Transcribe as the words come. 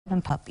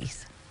and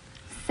puppies.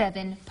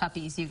 7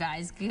 puppies, you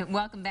guys.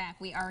 Welcome back.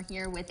 We are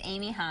here with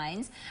Amy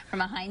Heinz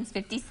from a Heinz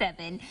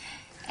 57.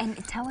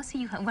 And tell us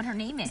what her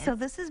name is. So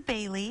this is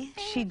Bailey.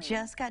 She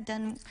just got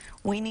done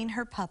weaning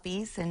her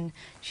puppies, and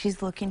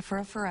she's looking for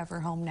a forever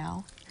home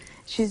now.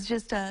 She's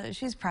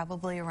she's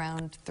probably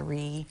around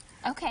 3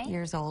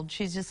 years old.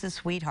 She's just a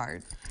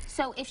sweetheart.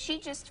 So if she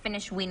just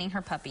finished weaning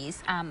her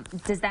puppies,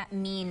 does that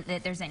mean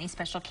that there's any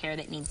special care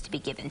that needs to be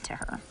given to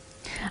her?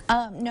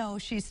 No,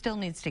 she still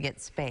needs to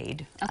get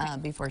spayed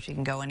before she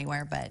can go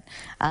anywhere, but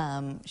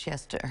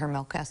her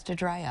milk has to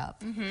dry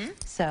up.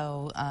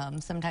 So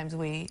sometimes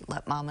we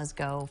let mamas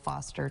go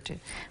foster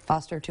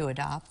to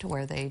adopt,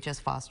 where they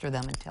just foster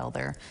them until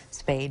they're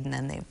spayed, and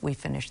then we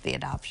finish the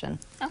adoption.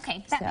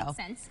 Okay, that makes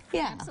sense.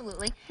 Yeah,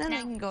 absolutely. Then they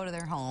can go to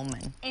their home.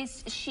 And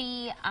is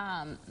she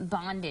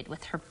bonded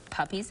with her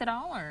puppies at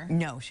all, or?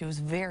 No, she was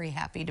very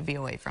happy to be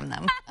away from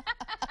them.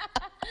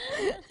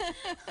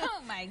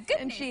 Oh my goodness.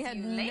 And she had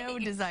no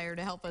desire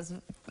to help us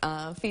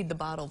feed the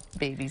bottle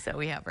babies that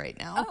we have right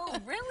now. Oh,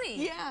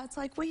 really? Yeah, it's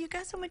like, well, you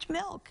got so much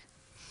milk.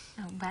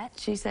 Oh, but?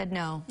 She said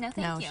no. No,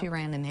 thank you. She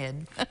ran and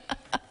hid.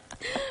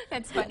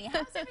 That's funny.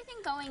 How's everything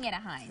going at a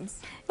Heinz?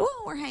 Well,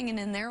 we're hanging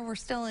in there. We're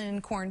still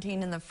in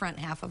quarantine in the front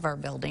half of our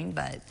building,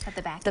 but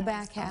the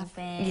back half,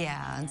 open,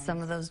 yeah, and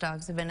some of those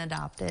dogs have been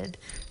adopted,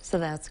 so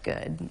that's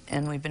good.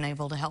 And we've been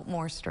able to help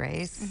more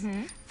strays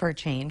for a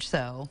change,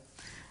 so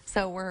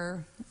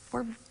we're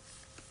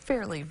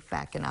fairly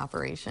back in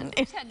operation.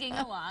 Chugging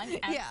along,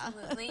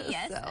 absolutely, yeah.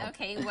 yes. So.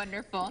 Okay,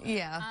 wonderful.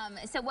 Yeah.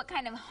 So what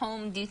kind of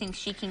home do you think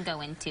she can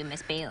go into,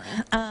 Miss Bailey?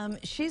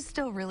 She's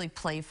still really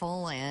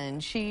playful,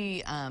 and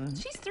she's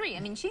 3. I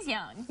mean, she's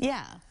young.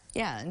 Yeah.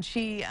 Yeah, and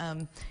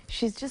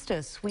she's just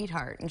a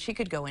sweetheart, and she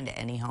could go into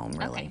any home,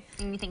 really. Okay,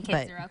 and you think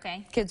kids are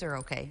okay? Kids are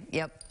okay,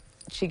 yep.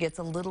 She gets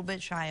a little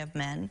bit shy of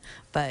men,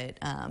 but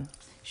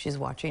she's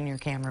watching your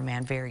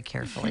cameraman very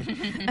carefully.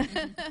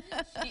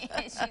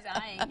 She's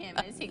eyeing him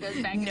as he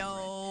goes back.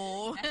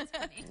 No.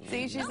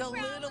 See, she's a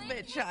little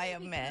bit shy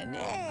of men.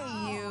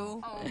 Hey,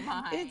 you. Oh,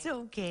 my. It's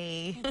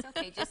okay. It's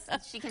okay.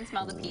 Just she can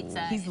smell the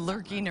pizza. He's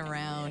lurking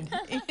around.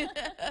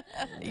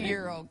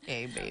 You're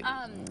okay, baby.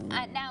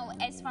 Now,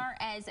 as far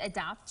as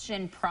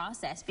adoption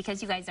process,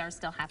 because you guys are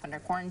still half under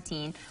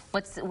quarantine,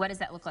 what does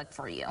that look like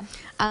for you?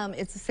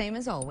 It's the same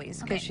as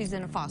always, because she's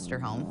in a foster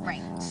home.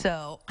 Right.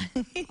 So,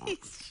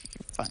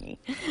 funny.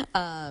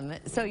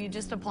 So you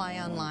just apply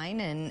online,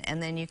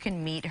 and then you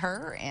can meet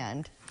her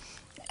and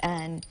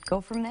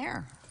go from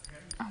there.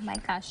 Oh my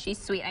gosh,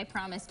 she's sweet. I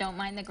promise. Don't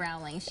mind the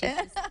growling.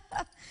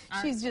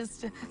 She's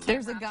just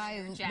there's a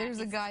guy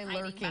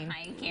lurking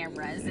behind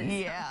cameras.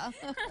 Yeah.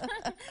 All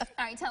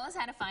right, tell us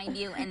how to find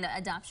you and the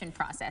adoption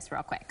process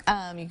real quick.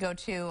 You go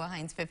to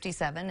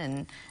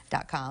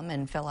Heinz57.com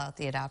and fill out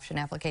the adoption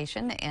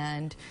application,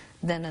 and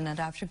then an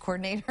adoption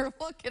coordinator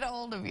will get a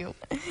hold of you.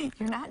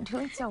 You're not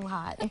doing so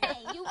hot.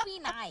 Hey, you be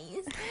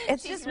nice.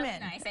 It's She's just really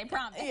men. Nice, I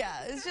promise.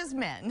 Yeah, it's just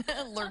men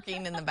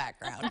lurking in the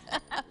background.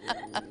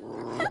 Okay,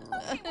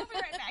 we'll be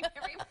right back,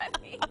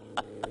 everybody.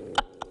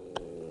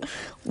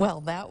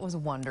 Well, that was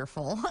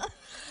wonderful.